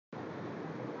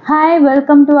Hi,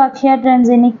 welcome to Akshaya Trends.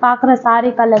 இன்னைக்கு பார்க்குற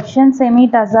saree collection semi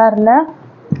tussarல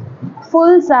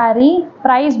full saree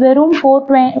price வெறும்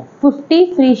 450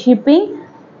 free shipping.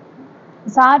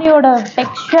 சாரியோட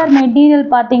texture material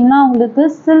பார்த்தீங்கன்னா உங்களுக்கு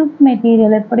சில்க்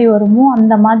மெட்டீரியல் எப்படி வருமோ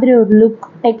அந்த மாதிரி ஒரு லுக்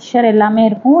டெக்ஸ்சர் எல்லாமே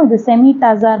இருக்கும். இது செமி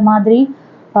டசர் மாதிரி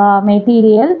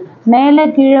மெட்டீரியல். மேலே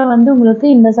கீழே வந்து உங்களுக்கு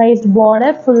இந்த சைஸ்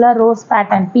பார்டர் ஃபுல்லாக rose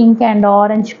pattern pink and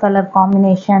orange colour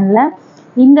காம்பினேஷனில்.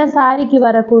 இந்த சாரிக்கு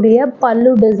வரக்கூடிய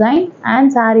பல்லு டிசைன்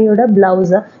அண்ட் சாரியோட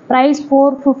blouse price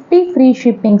 450 free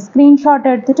shipping. Screenshot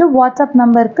எடுத்துகிட்டு வாட்ஸ்அப்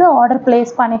நம்பருக்கு ஆர்டர்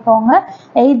ப்ளேஸ் பண்ணிக்கோங்க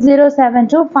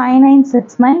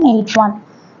 8072596981.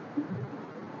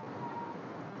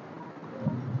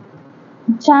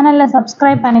 சேனலில்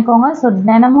சப்ஸ்கிரைப் பண்ணிக்கோங்க. ஸோ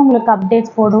தினமும் உங்களுக்கு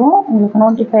அப்டேட்ஸ் போடுவோம், உங்களுக்கு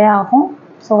நோட்டிஃபை ஆகும்.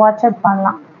 ஸோ வாட்ஸ்அப்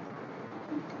பண்ணலாம்.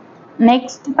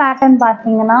 நெக்ஸ்ட் பேட்டர்ன்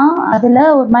பார்த்தீங்கன்னா அதில்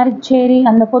ஒரு மாதிரி செரி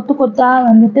அந்த கொத்து கொத்தாக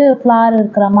வந்துட்டு ஃப்ளார்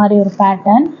இருக்கிற மாதிரி ஒரு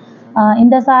பேட்டர்ன்.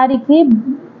 இந்த சாரிக்கு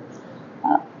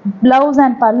ப்ளவுஸ்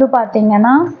அண்ட் பல்லு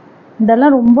பார்த்தீங்கன்னா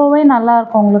இதெல்லாம் ரொம்பவே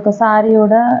நல்லாயிருக்கும். உங்களுக்கு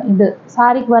சாரியோட இது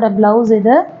சாரிக்கு வர ப்ளவுஸ்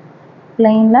இது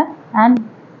பிளெயினில் அண்ட்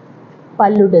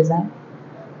பல்லு டிசைன்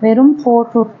வெறும்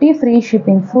 450 ஃப்ரீ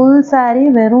ஷிப்பிங். ஃபுல் சாரீ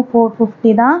வெறும்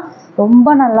 450 தான். ரொம்ப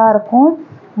நல்லாயிருக்கும்.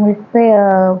 உங்களுக்கு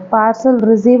பார்சல்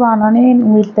ரிசீவ் ஆனோடனே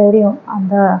உங்களுக்கு தெரியும்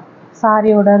அந்த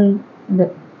சாரியோட இது.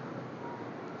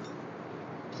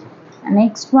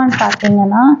 நெக்ஸ்ட் ஒன்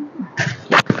பார்த்தீங்கன்னா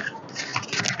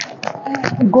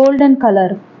கோல்டன்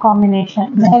கலர் காம்பினேஷன்.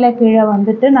 மேலே கீழே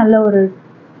வந்துட்டு நல்ல ஒரு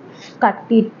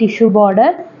கட்டி டிஷ்யூ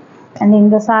பார்டர் அண்ட்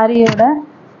இந்த சாரியோட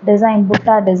டிசைன்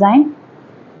புட்டா டிசைன்.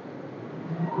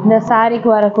 இந்த சாரிக்கு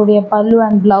வரக்கூடிய பல்லு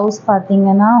அண்ட் ப்ளவுஸ்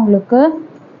பார்த்தீங்கன்னா உங்களுக்கு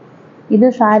இது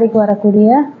சாரிக்கு வரக்கூடிய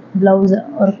ப்ளவுஸு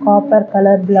ஒரு காப்பர்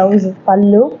கலர் ப்ளவுஸ்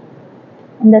பல்லு.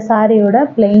 இந்த சாரியோட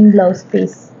பிளெயின் ப்ளவுஸ்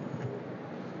பீஸ்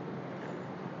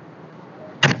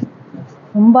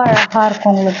ரொம்ப அழகாக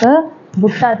இருக்கும். உங்களுக்கு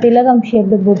புட்டா திலகம்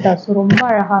ஷேப்டு புட்டாஸ் ரொம்ப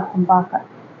அழகாக இருக்கும் பார்க்க.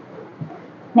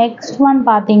 நெக்ஸ்ட் ஒன்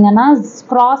பார்த்தீங்கன்னா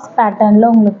கிராஸ்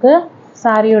பேட்டர்னில் உங்களுக்கு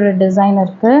சாரியோட டிசைன்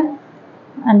இருக்குது.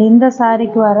 அண்ட் இந்த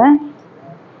சாரிக்கு வர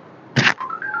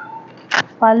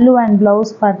பல்லு அண்ட்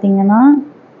ப்ளவுஸ் பார்த்தீங்கன்னா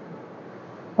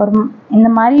ஒரு இந்த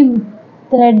மாதிரி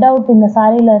த்ரெட் அவுட் இந்த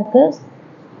சாரியில் இருக்குது.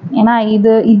 ஏன்னா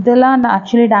இதெல்லாம்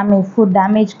ஆக்சுவலி ஃபுட்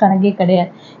டேமேஜ் கணக்கே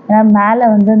கிடையாது. ஏன்னா மேலே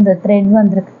வந்து இந்த த்ரெட்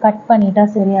வந்துருக்கு, கட் பண்ணிட்டா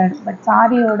சரியாயிடும். பட்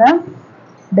சாரியோட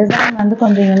டிசைன் வந்து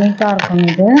கொஞ்சம் யூனிக்காக இருக்கும்.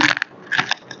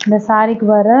 இந்த சாரிக்கு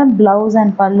வர ப்ளவுஸ்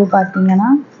அண்ட் பல்லு பார்த்தீங்கன்னா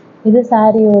இது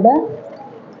சாரியோட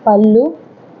பல்லு,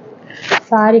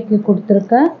 சாரிக்கு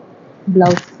கொடுத்துருக்க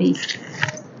ப்ளவுஸ் பீஸ்,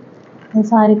 இந்த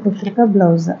சாரி கொடுத்துருக்க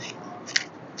ப்ளவுஸு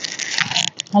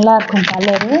நல்லாயிருக்கும்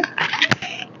கலரு.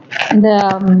 இந்த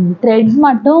த்ரெட்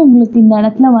மட்டும் உங்களுக்கு இந்த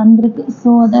இடத்துல வந்திருக்கு. ஸோ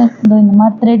அதை இந்த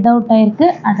மாதிரி த்ரெட் அவுட் ஆகிருக்கு,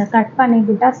 அதை கட்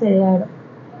பண்ணிக்கிட்டால் சரியாயிடும்.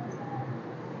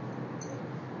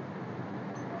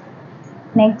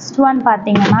 நெக்ஸ்ட் ஒன்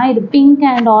பார்த்தீங்கன்னா இது pink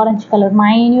and orange colour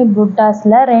minute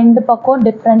புட்டாஸில் ரெண்டு பக்கம்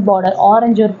டிஃப்ரெண்ட் பார்டர்,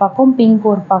 ஆரஞ்சு ஒரு பக்கம்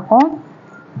பிங்க் ஒரு பக்கம்.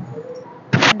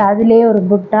 அண்ட் அதுலேயே ஒரு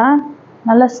புட்டா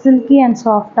நல்லா சில்கி அண்ட்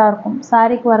சாஃப்டாக இருக்கும்.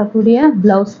 சாரிக்கு வரக்கூடிய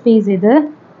ப்ளவுஸ் பீஸ் இது.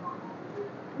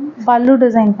 பல்லு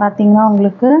டிசைன் பார்த்தீங்கன்னா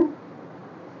உங்களுக்கு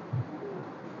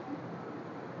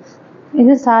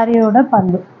இது சாரியோட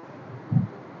பல்லு,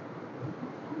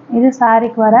 இது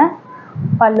சாரிக்கு வர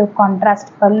பல்லு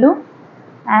கான்ட்ராஸ்ட் பல்லு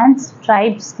அண்ட்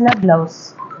ஸ்ட்ரைப்ஸில் ப்ளவுஸ்.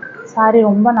 சாரி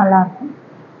ரொம்ப நல்லாயிருக்கும்.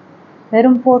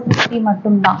 வெறும் 450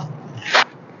 மட்டும்தான்.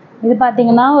 இது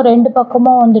பார்த்தீங்கன்னா ஒரு ரெண்டு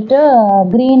பக்கமும் வந்துட்டு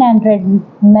green and red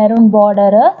maroon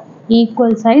border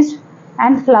equal size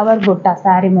and flower புட்டா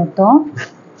சாரி மொத்தம்.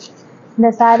 இந்த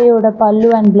சாரியோட பல்லு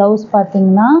அண்ட் ப்ளவுஸ்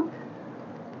பார்த்தீங்கன்னா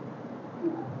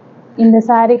இந்த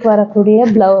சாரிக்கு வரக்கூடிய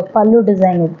பல்லு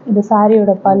டிசைன் இது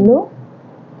சாரியோட பல்லு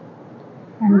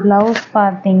அண்ட் ப்ளவுஸ்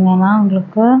பார்த்தீங்கன்னா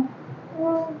உங்களுக்கு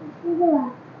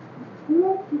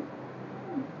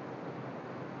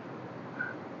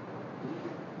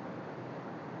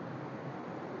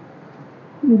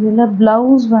இதில்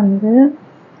ப்ளவுஸ் வந்து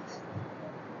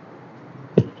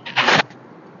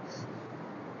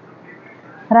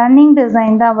ரன்னிங்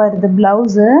டிசைன் தான் வருது.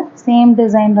 ப்ளவுஸு சேம்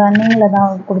டிசைன் ரன்னிங்கில்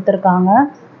தான் கொடுத்துருக்காங்க.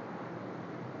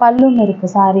 பல்லுன்னு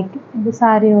இருக்குது சாரிக்கு, இது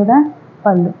சாரியோட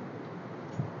பல்லு.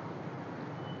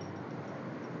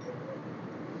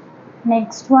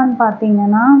 நெக்ஸ்ட் ஒன்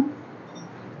பார்த்தீங்கன்னா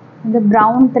இது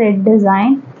ப்ரௌன் த்ரெட்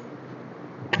டிசைன்.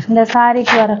 இந்த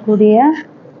சாரிக்கு வரக்கூடிய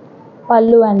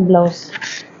பல்லு அண்ட் ப்ளவுஸ்,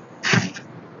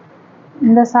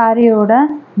 இந்த சாரியோட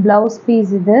ப்ளவுஸ்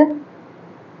பீஸ் இது,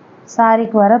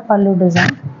 சாரிக்கு வர பல்லு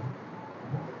டிசைன்.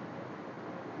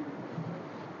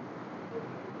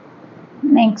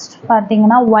 நெக்ஸ்ட்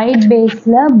பார்த்தீங்கன்னா ஒயிட்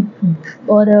பேஸில்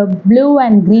ஒரு ப்ளூ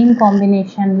அண்ட் க்ரீன்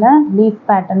காம்பினேஷனில் லீஃப்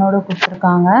பேட்டர்னோடு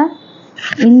கொடுத்துருக்காங்க.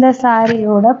 இந்த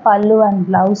சாரியோட பல்லு அண்ட்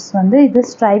ப்ளவுஸ் வந்து இது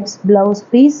ஸ்ட்ரைப்ஸ் ப்ளவுஸ்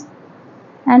பீஸ்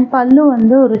அண்ட் பல்லு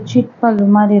வந்து ஒரு சிட் பல்லு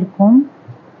மாதிரி இருக்கும்.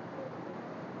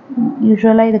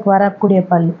 யூஸ்வலாக இதுக்கு வரக்கூடிய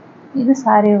பல்லு. இது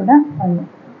சாரியோட பல்லு.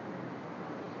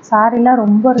 சாரிலாம்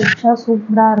ரொம்ப ரிச்சாக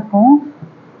சூப்பராக இருக்கும்.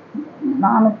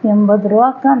 480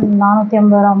 ரூபாய்க்கு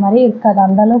 450 ரூபா மாதிரி இருக்காது,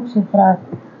 அந்தளவுக்கு சூப்பராக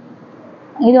இருக்கும்.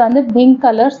 இது வந்து பிங்க்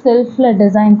கலர் செல்ஃபில்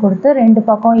டிசைன் கொடுத்து 2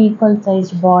 பக்கம் ஈக்குவல்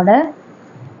சைஸ் பார்டர்.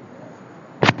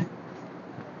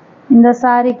 இந்த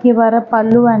சாரிக்கு வர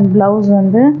பல்லு அண்ட் ப்ளவுஸ்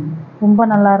வந்து ரொம்ப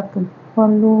நல்லாயிருக்கு.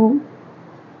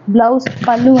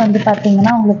 பல்லு வந்து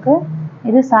பார்த்திங்கன்னா உங்களுக்கு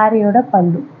இது சாரியோட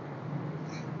பல்லு.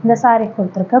 இந்த சாரி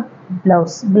கொடுத்துருக்க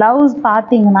ப்ளவுஸ்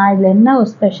பார்த்தீங்கன்னா இதில் என்ன ஒரு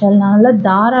ஸ்பெஷல், நல்லா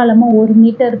தாராளமாக 1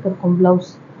 மீட்டருக்கு இருக்கும்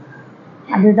ப்ளவுஸ்.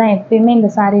 அதுதான் எப்பயுமே இந்த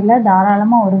சாரியில்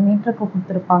தாராளமாக 1 மீட்டருக்கு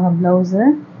கொடுத்துருப்பாங்க ப்ளவுஸு.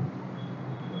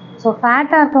 ஸோ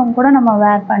ஃபேட்டாக இருக்கவங்க கூட நம்ம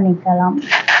வேர் பண்ணிக்கலாம்.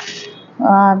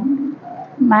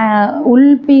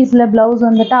 உள் பீஸில் ப்ளவுஸ்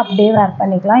வந்துட்டு அப்படியே வேர்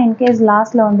பண்ணிக்கலாம். இன்கேஸ்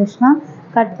லாஸ்ட்டில் வந்துச்சுன்னா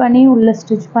கட் பண்ணி உள்ளே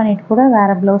ஸ்டிச் பண்ணிவிட்டு கூட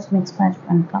வேறு ப்ளவுஸ் மிக்ஸ் மேட்ச்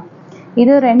பண்ணிக்கலாம்.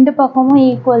 இது 2 பக்கமும்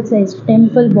ஈக்குவல் சைஸ்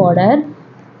டெம்பிள் பார்டர்.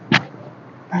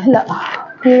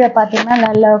 கீழே பார்த்தீங்கன்னா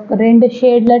நல்ல 2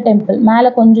 ஷேடில் டெம்பிள், மேலே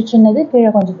கொஞ்சம் சின்னது கீழே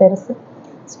கொஞ்சம் பெருசு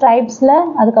ஸ்ட்ரைப்ஸில்.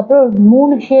 அதுக்கப்புறம்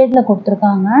 3 ஷேடில்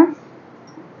கொடுத்துருக்காங்க.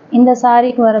 இந்த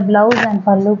சாரிக்கு வர ப்ளவுஸ் அண்ட்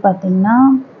பல்லு பார்த்தீங்கன்னா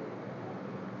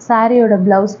சாரியோட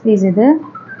ப்ளவுஸ் பீஸ் இது,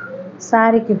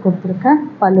 சாரிக்கு கொடுத்துருக்க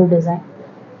பல்லு டிசைன்.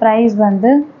 ப்ரைஸ்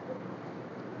வந்து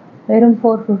வெறும்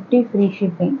 450 free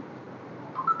shipping.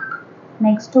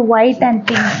 Next white and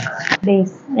pink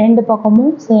base, 2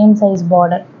 பக்கமும் சேம் சைஸ்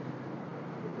பார்டர்.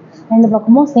 2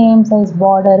 பக்கமும் சேம் சைஸ்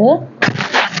பார்டரு.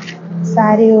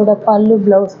 சாரியோட பல்லு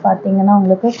ப்ளவுஸ் பார்த்தீங்கன்னா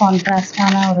உங்களுக்கு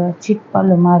கான்ட்ராஸ்டான ஒரு சிட்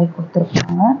பல்லு மாதிரி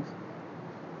கொடுத்துருக்காங்க.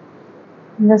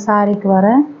 இந்த சாரிக்கு வர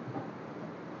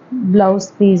ப்ளவுஸ்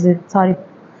பீஸ்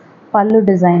பல்லு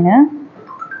டிசைனு.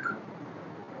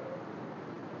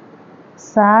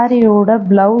 சாரியோட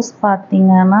ப்ளவுஸ்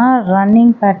பார்த்தீங்கன்னா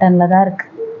ரன்னிங் பேட்டர்னில் தான் இருக்குது.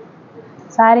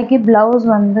 சாரிக்கு ப்ளவுஸ்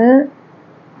வந்து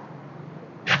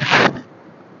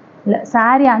இல்லை,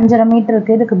 சாரி 5.5 மீட்டர்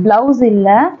இருக்குது. இதுக்கு ப்ளவுஸ்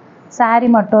இல்லை, சாரி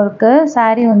மட்டும் இருக்குது.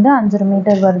 சாரி வந்து 5.5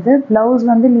 மீட்டர் வருது. ப்ளவுஸ்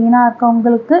வந்து லீனாக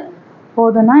இருக்கவங்களுக்கு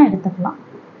போதும்னா எடுத்துக்கலாம்.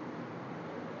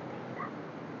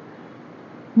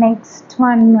 நெக்ஸ்ட்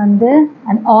ஒன் வந்து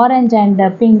ஆரஞ்ச் அண்ட்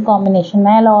பிங்க் காம்பினேஷன்.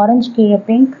 மேலே ஆரஞ்சு கீழே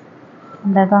பிங்க்,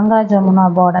 இந்த கங்கா ஜமுனா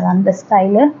பார்டர் அந்த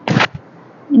ஸ்டைலு.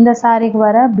 இந்த சாரிக்கு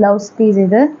வர ப்ளவுஸ் பீஸ்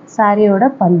இது, சாரியோட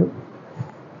பல்லு.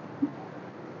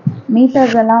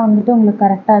 மீட்டர்ஸ் எல்லாம் வந்துட்டு உங்களுக்கு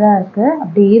கரெக்டாக தான் இருக்குது.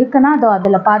 அப்படி இருக்குன்னா அதோ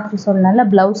அதில் பார்த்துட்டு சொல்லணும்ல,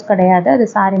 ப்ளவுஸ் கிடையாது, அது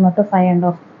சாரி மட்டும் 5.5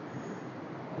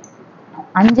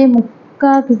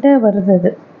 5.75 கிட்டே வருது. அது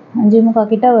 5.75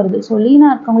 கிட்டே வருது. ஸோ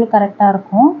லீனாக இருக்கவங்களுக்கு கரெக்டாக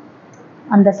இருக்கும்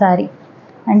அந்த சாரி.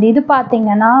 அண்ட் இது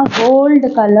பார்த்தீங்கன்னா கோல்டு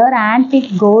கலர்,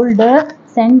 ஆன்டிக் கோல்டு,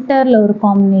 சென்டரில் ஒரு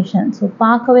காம்பினேஷன். ஸோ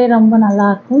பார்க்கவே ரொம்ப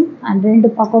நல்லாயிருக்கும். அண்ட் 2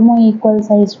 பக்கமும் ஈக்குவல்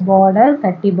சைஸ் பார்டர்,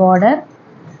 கட்டி பார்டர்.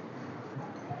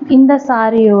 இந்த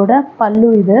சாரியோட பல்லு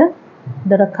இது,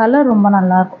 இதோட கலர் ரொம்ப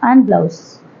நல்லாயிருக்கும். And blouse.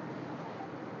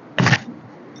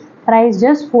 Price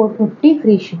just 450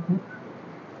 free shipping.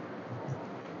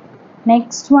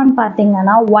 Next one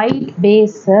பார்த்தீங்கன்னா white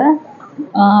base,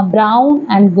 brown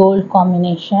and gold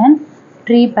combination,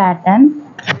 tree pattern.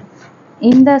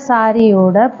 இந்த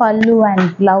சாரியோட பல்லு அண்ட்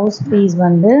ப்ளவுஸ் பீஸ்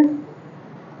வந்து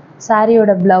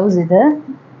சாரியோட ப்ளவுஸ் இது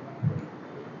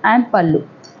அண்ட் பல்லு.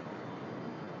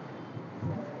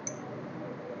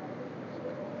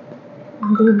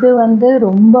 இது வந்து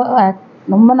ரொம்ப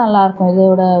ரொம்ப நல்லாயிருக்கும்.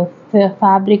 இதோட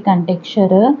ஃபேப்ரிக் அண்ட்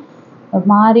டெக்ஸ்சரு ஒரு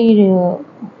மாதிரி,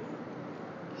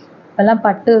 இப்போல்லாம்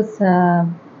பட்டு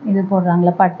இது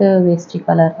போடுறாங்களே பட்டு வேஷ்டி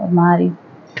கலர், ஒரு மாதிரி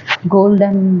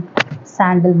கோல்டன்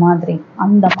சாண்டில் மாதிரி,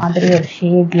 அந்த மாதிரி ஒரு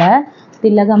ஷேடில்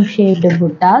திலகம் ஷேடு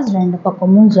புட்டாஸ். 2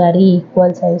 பக்கமும் ஜரி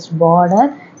ஈக்குவல் சைஸ் பார்டர்.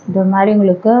 இது மாதிரி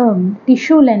உங்களுக்கு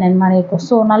டிஷ்யூ லைனன் மாதிரி இருக்கும்.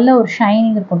 ஸோ நல்ல ஒரு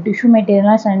ஷைனிங் இருக்கும். டிஷ்யூ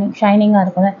மெட்டீரியல்லாம் ஷைனிங்காக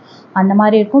இருக்கும், அந்த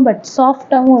மாதிரி இருக்கும். பட்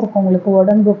சாஃப்டாகவும் இருக்கும். உங்களுக்கு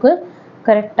உடம்புக்கு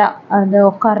கரெக்டாக அது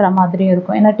உட்கார்ற மாதிரியும்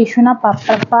இருக்கும். ஏன்னா டிஷ்யூனா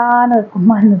பப்பான்னு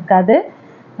இருக்குமா இருக்காது.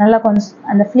 நல்லா கொஞ்சம்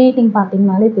அந்த ஃப்ளீட்டிங்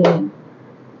பார்த்திங்கனாலே தெரியும்.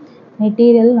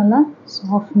 மெட்டீரியல் நல்லா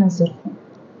சாஃப்ட்னஸ் இருக்கும்.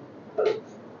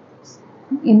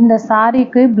 இந்த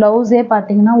சாரிக்கு ப்ளவுஸே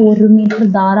பார்த்தீங்கன்னா 1 மீட்ரு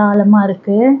தாராளமாக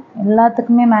இருக்குது.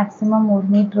 எல்லாத்துக்குமே மேக்ஸிமம் 1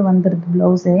 மீட்ரு வந்துடுது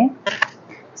ப்ளவுஸே.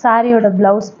 சாரியோட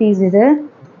ப்ளவுஸ் பீஸ் இது,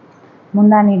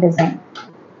 முந்தானி டிசைன்.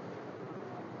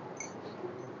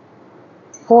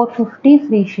 450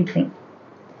 free shipping.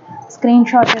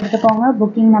 ஸ்க்ரீன்ஷாட் எடுத்துக்கோங்க,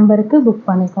 புக்கிங் நம்பருக்கு புக்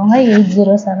பண்ணிக்கோங்க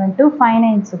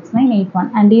 8072596981.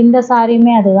 அண்ட் இந்த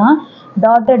சாரியுமே அதுதான்,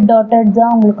 டாட்டட்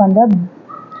தான் உங்களுக்கு அந்த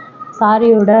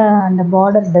சாரியோட அந்த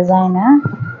பார்டர் டிசைனு.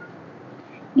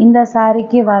 இந்த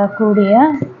சாரிக்கு வரக்கூடிய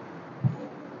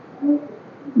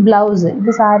ப்ளவுஸு,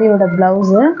 இது சாரியோட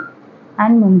ப்ளவுஸு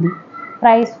அண்ட் முந்தி.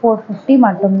 ப்ரைஸ் 450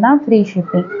 மட்டும்தான், ஃப்ரீ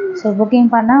ஷிப்பிங். ஸோ புக்கிங்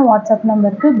பண்ணால் வாட்ஸ்அப்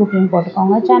நம்பருக்கு புக்கிங்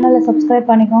போட்டுக்கோங்க. சேனலை சப்ஸ்கிரைப்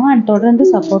பண்ணிக்கோங்க அண்ட் தொடர்ந்து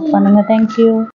சப்போர்ட் பண்ணுங்கள். தேங்க்யூ.